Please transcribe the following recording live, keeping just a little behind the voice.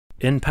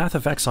In Path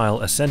of Exile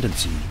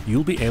Ascendancy,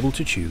 you'll be able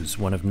to choose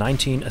one of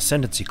 19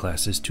 Ascendancy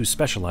classes to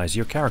specialize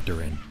your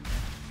character in.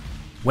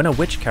 When a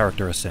witch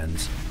character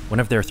ascends, one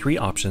of their 3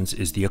 options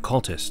is the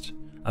Occultist,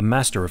 a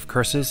master of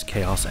curses,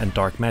 chaos, and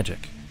dark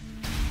magic.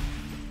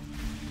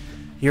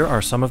 Here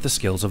are some of the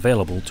skills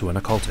available to an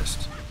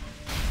Occultist.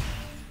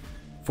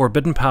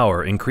 Forbidden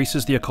Power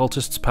increases the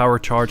Occultist's power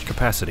charge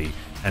capacity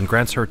and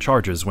grants her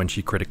charges when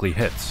she critically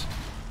hits.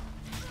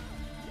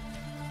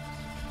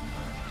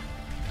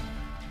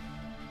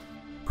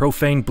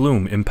 Profane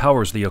Bloom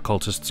empowers the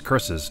Occultist's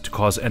curses to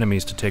cause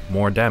enemies to take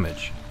more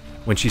damage.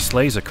 When she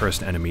slays a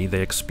cursed enemy,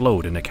 they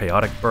explode in a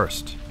chaotic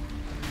burst.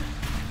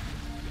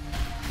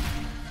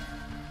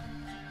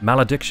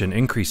 Malediction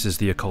increases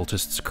the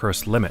Occultist's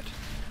curse limit.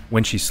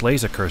 When she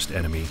slays a cursed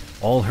enemy,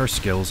 all her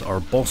skills are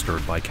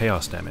bolstered by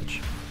chaos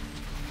damage.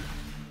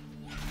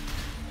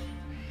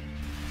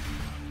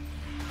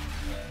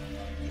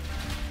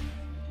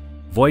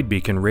 Void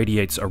Beacon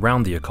radiates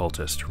around the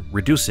Occultist,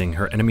 reducing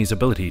her enemy's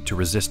ability to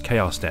resist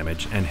chaos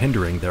damage and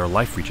hindering their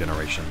life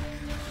regeneration.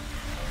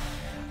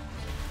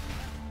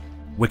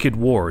 Wicked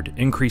Ward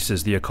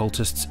increases the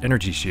Occultist's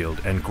energy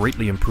shield and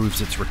greatly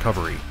improves its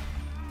recovery.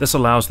 This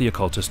allows the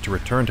Occultist to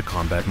return to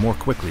combat more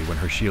quickly when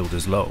her shield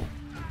is low.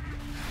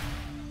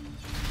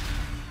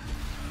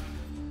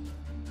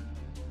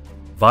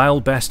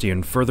 Vile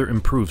Bastion further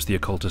improves the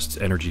Occultist's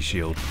energy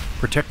shield,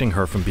 protecting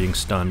her from being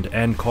stunned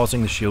and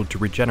causing the shield to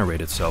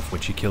regenerate itself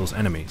when she kills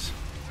enemies.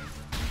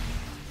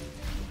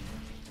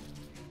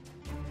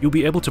 You'll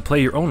be able to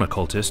play your own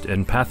Occultist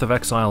in Path of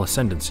Exile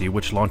Ascendancy,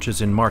 which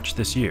launches in March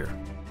this year.